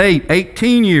 Not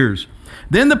 18 years.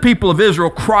 Then the people of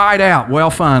Israel cried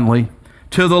out, finally,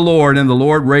 to the Lord, and the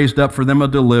Lord raised up for them a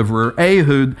deliverer,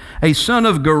 Ehud, a son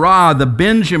of Gera, the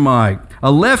Benjamite,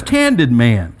 a left-handed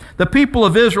man. The people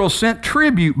of Israel sent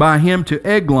tribute by him to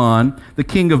Eglon, the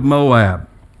king of Moab.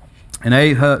 And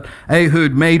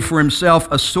Ehud made for himself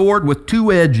a sword with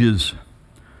 2 edges,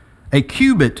 a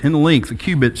cubit in length. A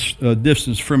cubit's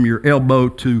distance from your elbow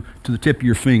to the tip of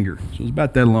your finger. So it's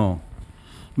about that long.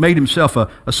 Made himself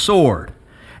a sword.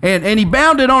 And he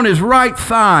bound it on his right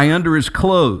thigh under his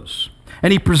clothes.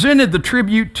 And he presented the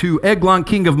tribute to Eglon,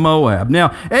 king of Moab.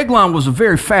 Now, Eglon was a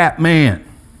very fat man.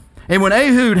 And when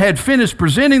Ehud had finished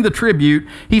presenting the tribute,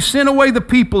 he sent away the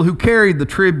people who carried the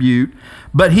tribute.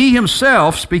 But he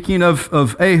himself, speaking of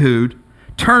Ehud,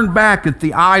 turned back at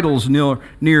the idols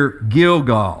near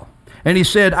Gilgal. And he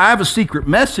said, I have a secret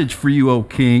message for you, O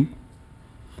king.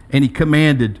 And he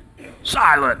commanded,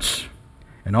 silence.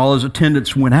 And all his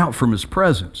attendants went out from his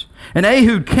presence. And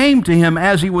Ehud came to him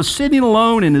as he was sitting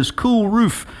alone in his cool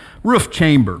roof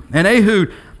chamber. And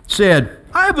Ehud said,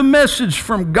 I have a message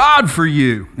from God for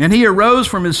you. And he arose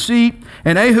from his seat,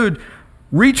 and Ehud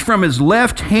reached from his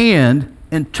left hand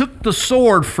and took the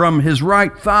sword from his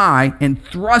right thigh and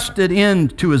thrust it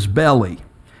into his belly.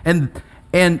 And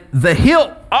the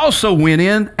hilt also went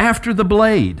in after the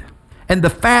blade. And the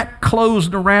fat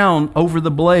closed around over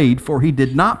the blade, for he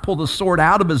did not pull the sword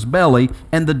out of his belly,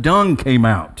 and the dung came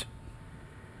out.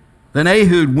 Then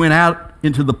Ehud went out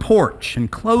into the porch and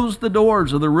closed the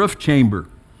doors of the roof chamber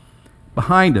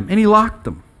behind him, and he locked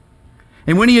them.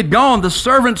 And when he had gone, the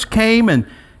servants came, and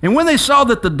when they saw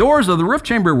that the doors of the roof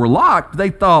chamber were locked, they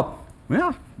thought,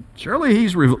 well, surely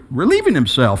he's relieving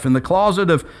himself in the closet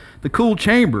of the cool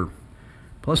chamber.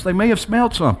 Plus, they may have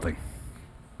smelled something.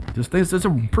 Just think it's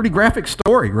a pretty graphic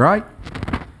story, right?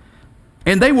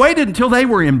 And they waited until they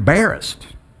were embarrassed.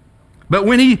 But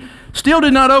when he still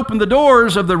did not open the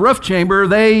doors of the roof chamber,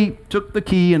 they took the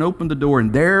key and opened the door,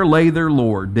 and there lay their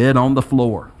Lord, dead on the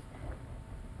floor.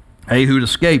 Ehud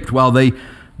escaped while they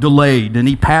delayed, and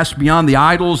he passed beyond the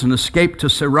idols and escaped to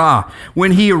Serah.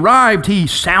 When he arrived, he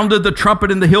sounded the trumpet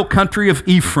in the hill country of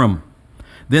Ephraim.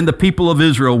 Then the people of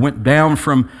Israel went down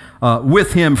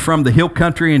with him from the hill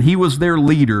country, and he was their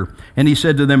leader. And he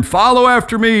said to them, "Follow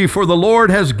after me, for the Lord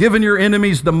has given your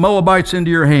enemies, the Moabites, into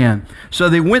your hand." So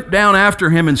they went down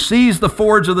after him and seized the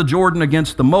fords of the Jordan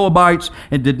against the Moabites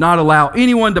and did not allow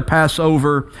anyone to pass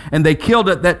over. And they killed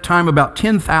at that time about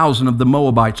 10,000 of the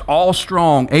Moabites, all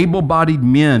strong, able-bodied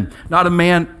men. Not a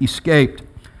man escaped.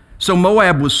 So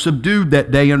Moab was subdued that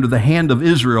day under the hand of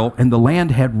Israel, and the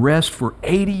land had rest for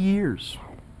 80 years.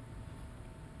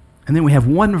 And then we have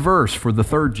one verse for the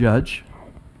third judge.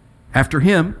 After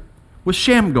him was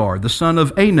Shamgar, the son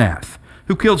of Anath,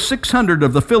 who killed 600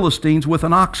 of the Philistines with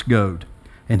an ox goad,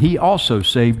 and he also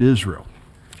saved Israel.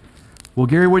 Well,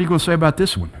 Gary, what are you going to say about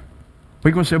this one? What are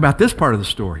you going to say about this part of the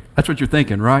story? That's what you're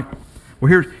thinking, right?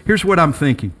 Well, here's what I'm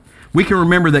thinking. We can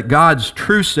remember that God's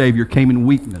true Savior came in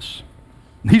weakness.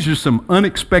 These are some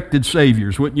unexpected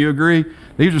saviors, wouldn't you agree?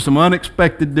 These are some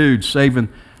unexpected dudes saving.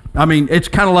 I mean, it's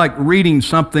kind of like reading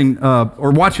something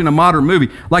or watching a modern movie.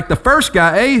 Like the first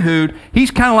guy, Ehud,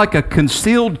 he's kind of like a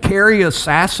concealed carry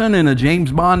assassin in a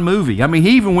James Bond movie. I mean, he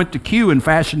even went to Q and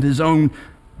fashioned his own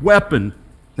weapon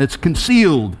that's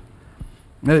concealed.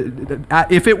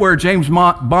 If it were a James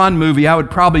Bond movie, I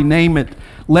would probably name it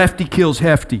Lefty Kills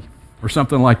Hefty or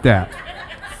something like that.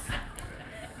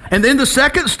 And then the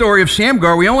second story of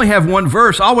Shamgar, we only have one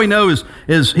verse. All we know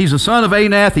is he's a son of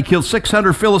Anath. He killed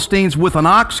 600 Philistines with an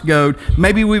ox goad.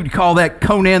 Maybe we would call that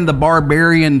Conan the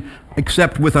Barbarian,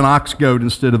 except with an ox goad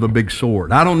instead of a big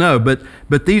sword. I don't know, but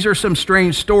these are some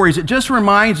strange stories. It just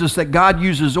reminds us that God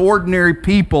uses ordinary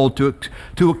people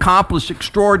to accomplish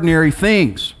extraordinary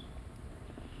things.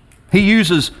 He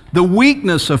uses the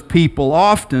weakness of people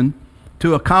often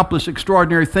to accomplish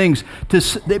extraordinary things.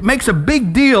 It makes a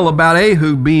big deal about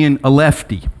Ehud being a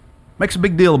lefty. Makes a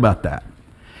big deal about that.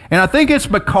 And I think it's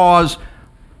because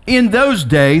in those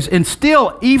days, and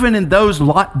still even in those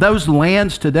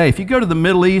lands today, if you go to the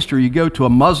Middle East or you go to a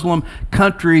Muslim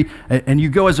country and you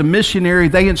go as a missionary,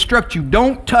 they instruct you,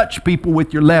 don't touch people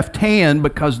with your left hand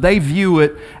because they view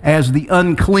it as the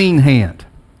unclean hand.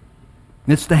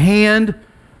 It's the hand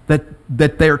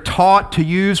that they're taught to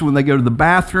use when they go to the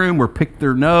bathroom or pick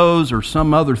their nose or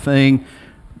some other thing.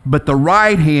 But the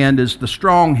right hand is the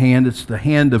strong hand. It's the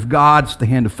hand of God. It's the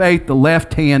hand of faith. The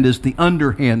left hand is the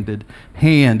underhanded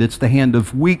hand. It's the hand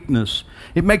of weakness.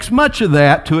 It makes much of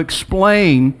that to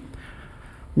explain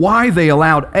why they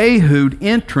allowed Ehud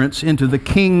entrance into the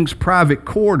king's private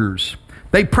quarters.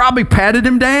 They probably patted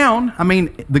him down. I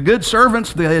mean, the good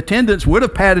servants, the attendants would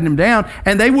have patted him down,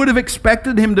 and they would have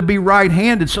expected him to be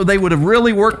right-handed, so they would have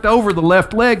really worked over the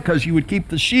left leg because you would keep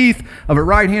the sheath of a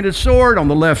right-handed sword on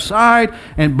the left side.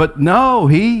 But no,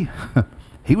 he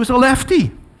was a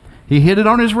lefty. He hit it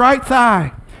on his right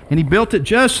thigh, and he built it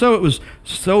just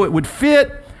so it would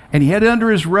fit, and he had it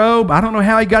under his robe. I don't know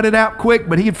how he got it out quick,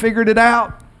 but he had figured it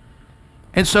out.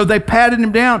 And so they patted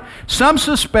him down. Some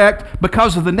suspect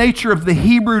because of the nature of the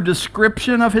Hebrew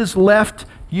description of his left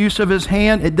use of his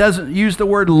hand, it doesn't use the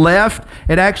word left.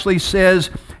 It actually says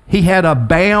he had a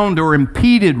bound or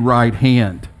impeded right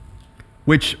hand,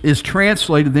 which is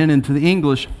translated then into the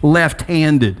English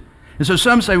left-handed. And so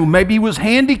some say, well, maybe he was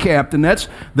handicapped, and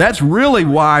that's really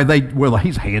why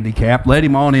he's handicapped. Let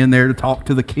him on in there to talk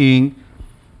to the king.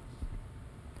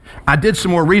 I did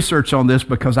some more research on this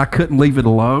because I couldn't leave it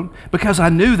alone, because I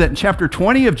knew that in chapter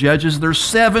 20 of Judges, there's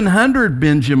 700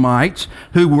 Benjamites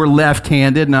who were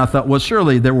left-handed, and I thought, well,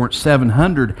 surely there weren't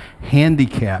 700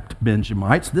 handicapped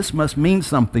Benjamites. This must mean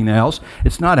something else.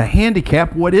 It's not a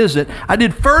handicap. What is it? I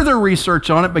did further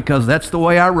research on it because that's the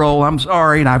way I roll. I'm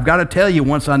sorry, and I've got to tell you,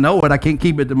 once I know it, I can't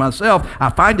keep it to myself. I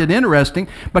find it interesting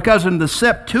because in the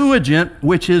Septuagint,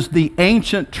 which is the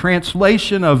ancient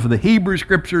translation of the Hebrew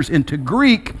scriptures into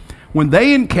Greek, when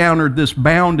they encountered this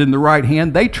bound in the right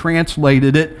hand, they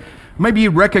translated it, maybe you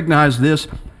recognize this,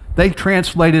 they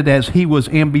translated as he was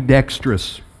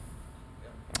ambidextrous.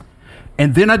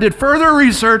 And then I did further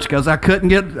research because I couldn't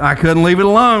leave it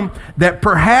alone, that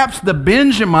perhaps the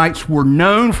Benjamites were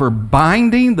known for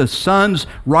binding the son's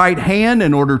right hand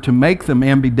in order to make them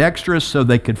ambidextrous so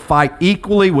they could fight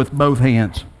equally with both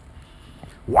hands.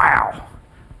 Wow.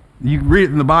 You read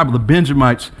it in the Bible, the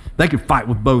Benjamites, they could fight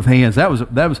with both hands.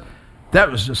 That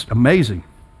was just amazing.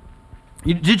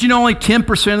 Did you know only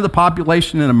 10% of the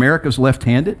population in America is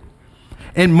left-handed?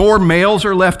 And more males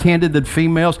are left-handed than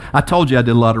females? I told you I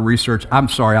did a lot of research. I'm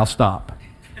sorry, I'll stop.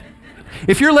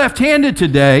 If you're left-handed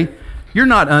today, you're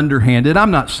not underhanded.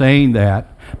 I'm not saying that.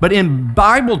 But in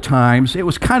Bible times, it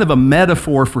was kind of a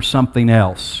metaphor for something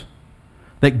else.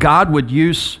 That God would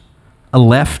use a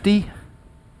lefty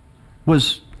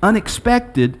was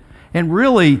unexpected, and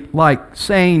really like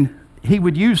saying he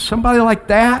would use somebody like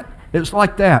that. It's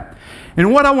like that.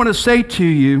 And what I want to say to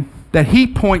you, that he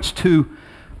points to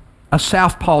a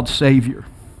southpawed Savior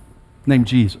named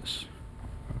Jesus.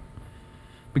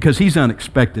 Because he's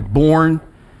unexpected. Born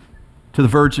to the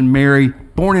Virgin Mary,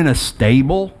 born in a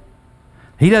stable.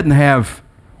 He doesn't have,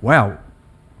 wow,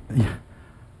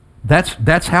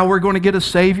 that's how we're going to get a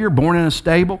Savior, born in a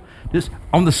stable. Just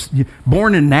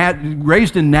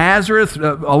raised in Nazareth,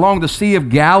 along the Sea of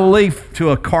Galilee,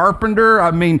 to a carpenter.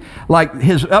 I mean, like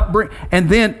his upbringing, and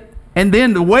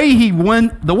then the way he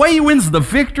wins the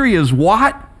victory is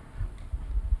what?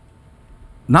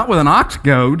 Not with an ox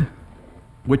goad,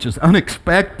 which is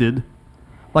unexpected,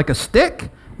 like a stick.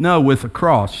 No, with a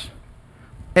cross.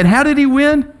 And how did he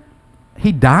win?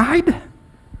 He died.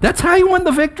 That's how he won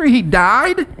the victory. He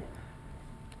died.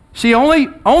 See, only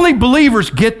believers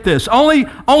get this. Only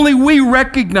we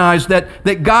recognize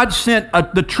that God sent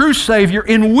the true Savior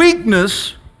in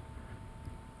weakness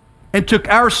and took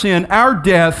our sin, our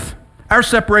death, our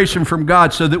separation from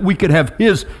God so that we could have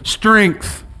His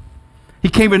strength. He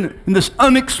came in this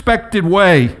unexpected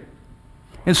way.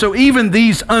 And so even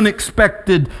these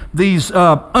unexpected, these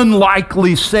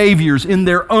unlikely Saviors in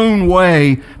their own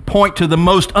way point to the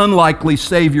most unlikely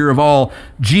Savior of all,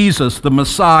 Jesus, the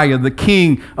Messiah, the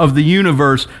King of the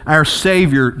universe, our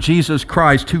Savior, Jesus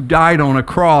Christ, who died on a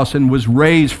cross and was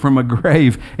raised from a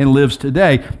grave and lives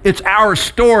today. It's our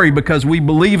story because we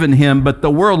believe in Him, but the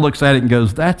world looks at it and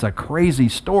goes, that's a crazy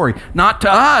story. Not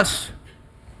to us.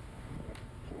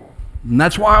 And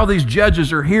that's why all these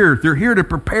judges are here. They're here to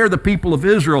prepare the people of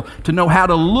Israel to know how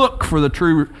to look for the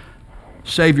true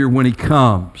Savior when He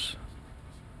comes.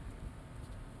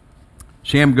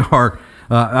 Shamgar,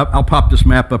 I'll pop this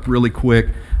map up really quick.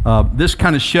 This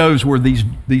kind of shows where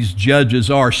these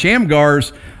judges are.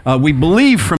 Shamgar's, we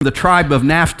believe, from the tribe of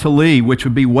Naphtali, which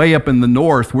would be way up in the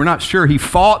north. We're not sure he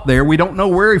fought there. We don't know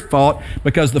where he fought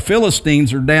because the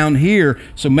Philistines are down here.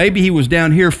 So maybe he was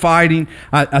down here fighting.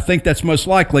 I think that's most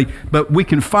likely. But we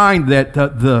can find that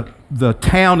the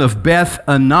town of Beth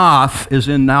Anath is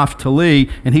in Naphtali,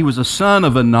 and he was a son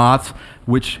of Anath,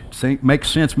 which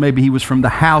makes sense. Maybe he was from the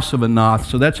house of Anath.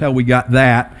 So that's how we got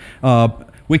that.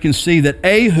 We can see that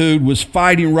Ehud was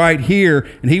fighting right here,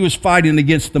 and he was fighting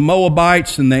against the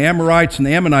Moabites and the Amorites and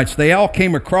the Ammonites. They all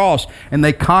came across, and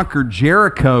they conquered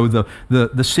Jericho,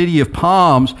 the city of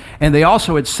palms, and they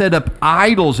also had set up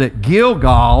idols at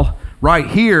Gilgal right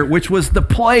here, which was the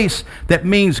place that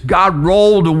means God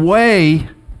rolled away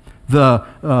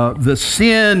the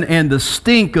sin and the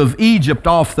stink of Egypt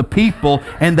off the people,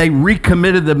 and they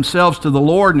recommitted themselves to the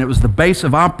Lord, and it was the base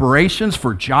of operations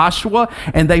for Joshua,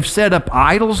 and they've set up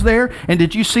idols there. And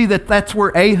did you see that that's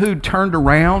where Ehud turned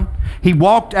around? He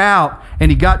walked out, and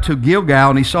he got to Gilgal,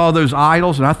 and he saw those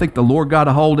idols, and I think the Lord got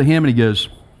a hold of him, and he goes,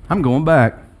 I'm going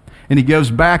back. And he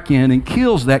goes back in and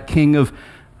kills that king of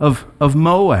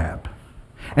Moab.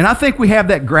 And I think we have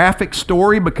that graphic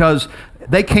story because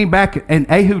they came back, and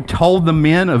Ehud told the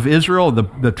men of Israel,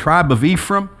 the tribe of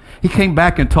Ephraim, he came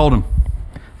back and told them,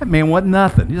 that man wasn't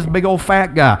nothing. He's a big old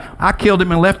fat guy. I killed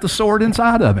him and left the sword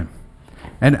inside of him.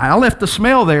 And I left the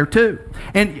smell there too.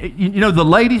 And you know, the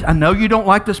ladies, I know you don't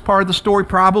like this part of the story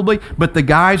probably, but the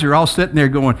guys are all sitting there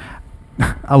going,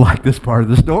 I like this part of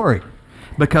the story.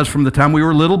 Because from the time we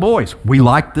were little boys, we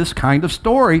like this kind of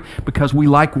story because we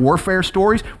like warfare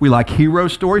stories, we like hero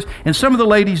stories, and some of the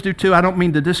ladies do too. I don't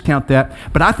mean to discount that,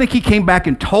 but I think he came back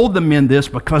and told the men this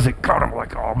because it got them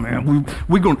like, oh man,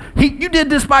 you did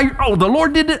this the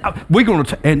Lord did it.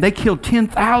 And they killed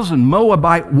 10,000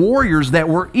 Moabite warriors that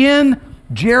were in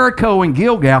Jericho and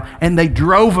Gilgal, and they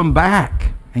drove them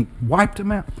back and wiped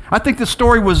them out. I think the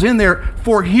story was in there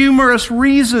for humorous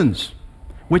reasons,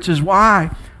 which is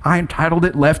why I entitled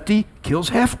it Lefty Kills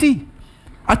Hefty.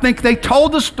 I think they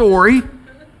told the story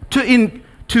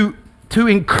to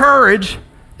encourage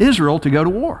Israel to go to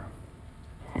war,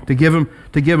 to give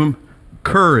them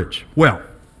courage. Well,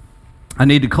 I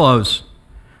need to close.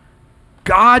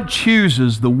 God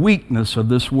chooses the weakness of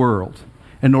this world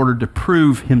in order to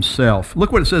prove Himself.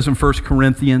 Look what it says in 1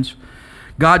 Corinthians.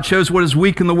 God chose what is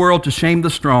weak in the world to shame the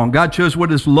strong. God chose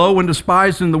what is low and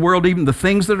despised in the world, even the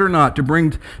things that are not, to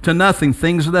bring to nothing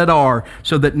things that are,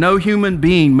 so that no human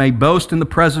being may boast in the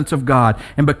presence of God.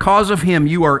 And because of him,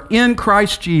 you are in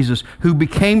Christ Jesus, who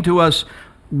became to us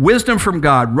wisdom from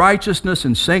God, righteousness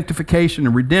and sanctification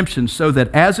and redemption, so that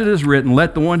as it is written,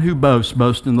 let the one who boasts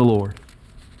boast in the Lord.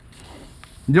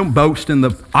 You don't boast in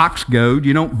the ox goad.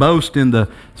 You don't boast in the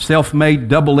self-made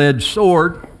double-edged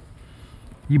sword.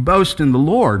 You boast in the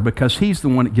Lord because he's the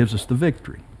one that gives us the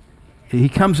victory. He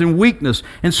comes in weakness.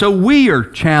 And so we are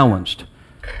challenged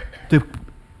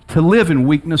to live in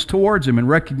weakness towards him and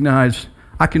recognize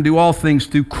I can do all things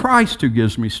through Christ who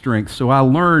gives me strength. So I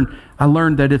learned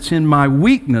that it's in my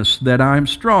weakness that I'm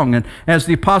strong. And as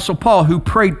the Apostle Paul, who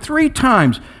prayed 3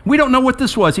 times, we don't know what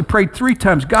this was. He prayed 3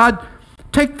 times, God,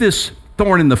 take this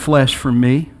thorn in the flesh from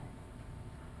me.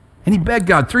 And he begged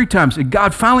God 3 times. And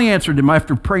God finally answered him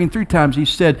after praying 3 times. He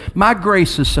said, my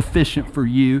grace is sufficient for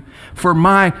you, for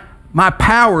my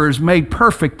power is made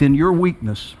perfect in your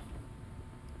weakness.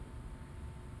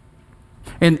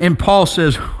 And Paul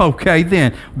says, okay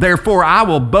then, therefore I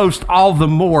will boast all the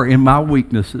more in my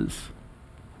weaknesses.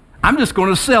 I'm just going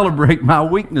to celebrate my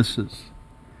weaknesses.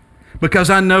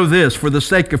 Because I know this, for the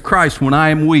sake of Christ, when I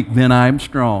am weak, then I am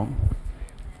strong.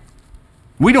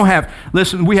 We have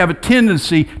a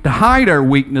tendency to hide our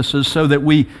weaknesses so that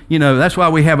that's why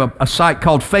we have a site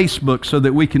called Facebook, so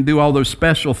that we can do all those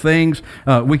special things.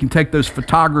 We can take those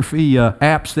photography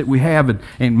apps that we have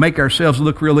and make ourselves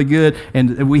look really good.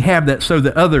 And we have that so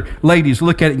that other ladies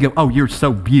look at it and go, oh, you're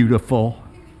so beautiful.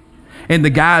 And the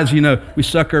guys, we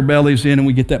suck our bellies in and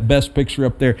we get that best picture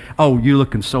up there. Oh, you're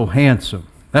looking so handsome.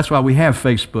 That's why we have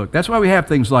Facebook. That's why we have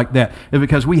things like that,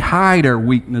 because we hide our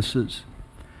weaknesses.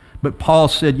 But Paul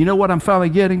said, you know what I'm finally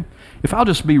getting? If I'll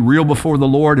just be real before the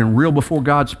Lord and real before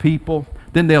God's people,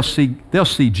 then they'll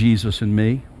see Jesus in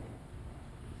me.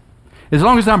 As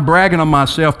long as I'm bragging on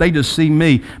myself, they just see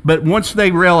me. But once they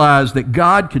realize that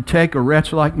God could take a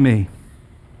wretch like me,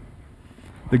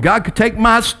 that God could take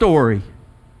my story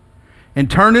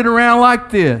and turn it around like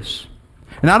this.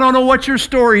 And I don't know what your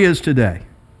story is today.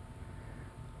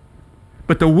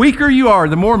 But the weaker you are,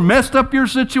 the more messed up your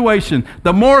situation,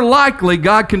 the more likely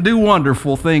God can do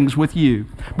wonderful things with you.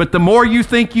 But the more you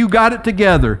think you got it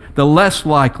together, the less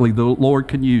likely the Lord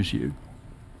can use you.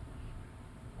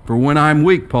 For when I'm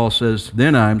weak, Paul says,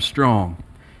 then I'm strong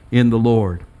in the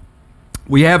Lord.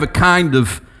 We have a kind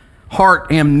of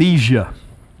heart amnesia,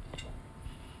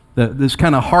 this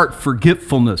kind of heart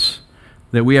forgetfulness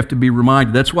that we have to be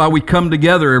reminded. That's why we come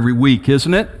together every week,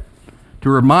 isn't it? To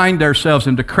remind ourselves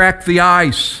and to crack the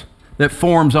ice that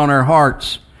forms on our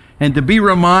hearts, and to be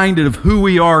reminded of who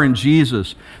we are in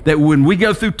Jesus. That when we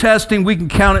go through testing, we can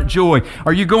count it joy.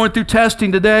 Are you going through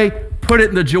testing today? Put it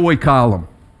in the joy column.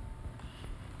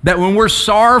 That when we're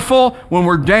sorrowful, when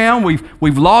we're down,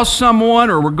 we've lost someone,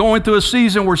 or we're going through a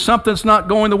season where something's not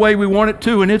going the way we want it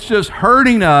to, and it's just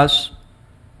hurting us,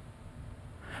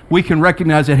 we can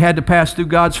recognize it had to pass through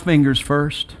God's fingers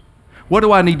first. What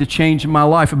do I need to change in my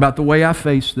life about the way I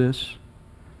face this?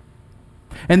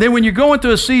 And then when you're going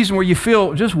through a season where you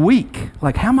feel just weak,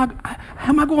 like how am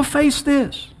I going to face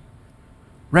this?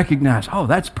 Recognize, oh,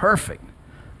 that's perfect.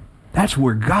 That's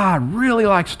where God really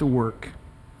likes to work,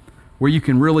 where you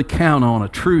can really count on a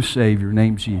true Savior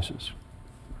named Jesus.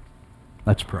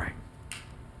 Let's pray.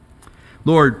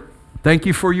 Lord, thank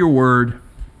you for your word.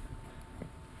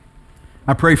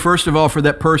 I pray first of all for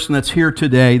that person that's here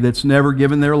today that's never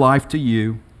given their life to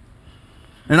you.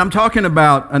 And I'm talking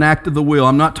about an act of the will.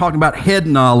 I'm not talking about head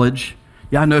knowledge.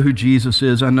 Yeah, I know who Jesus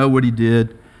is. I know what he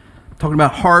did. I'm talking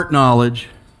about heart knowledge.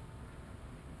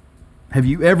 Have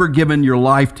you ever given your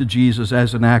life to Jesus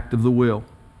as an act of the will?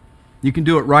 You can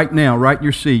do it right now, right in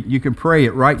your seat. You can pray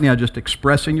it right now, just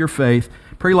expressing your faith.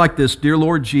 Pray like this: Dear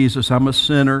Lord Jesus, I'm a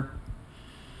sinner.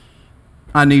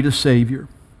 I need a Savior.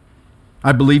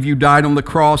 I believe you died on the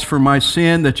cross for my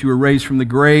sin, that you were raised from the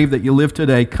grave, that you live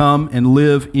today. Come and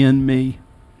live in me.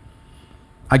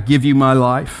 I give you my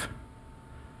life.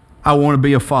 I want to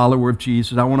be a follower of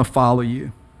Jesus. I want to follow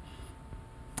you.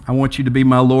 I want you to be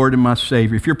my Lord and my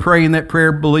Savior. If you're praying that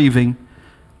prayer believing,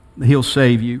 he'll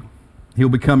save you. He'll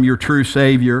become your true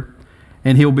Savior,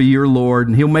 and he'll be your Lord,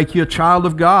 and he'll make you a child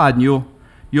of God, and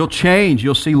you'll change.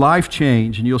 You'll see life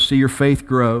change, and you'll see your faith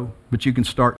grow. But you can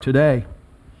start today.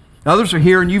 Others are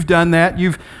here and you've done that.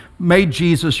 You've made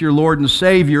Jesus your Lord and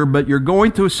Savior, but you're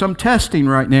going through some testing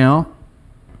right now.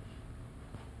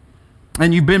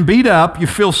 And you've been beat up. You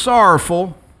feel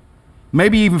sorrowful.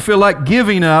 Maybe you even feel like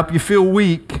giving up. You feel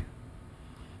weak.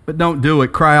 But don't do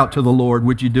it. Cry out to the Lord.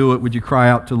 Would you do it? Would you cry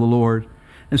out to the Lord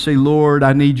and say, Lord,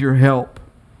 I need your help.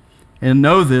 And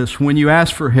know this, when you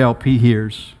ask for help, He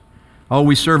hears. Oh,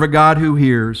 we serve a God who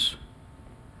hears.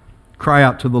 Cry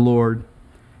out to the Lord,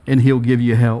 and He'll give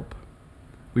you help.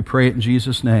 We pray it in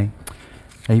Jesus' name.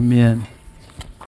 Amen.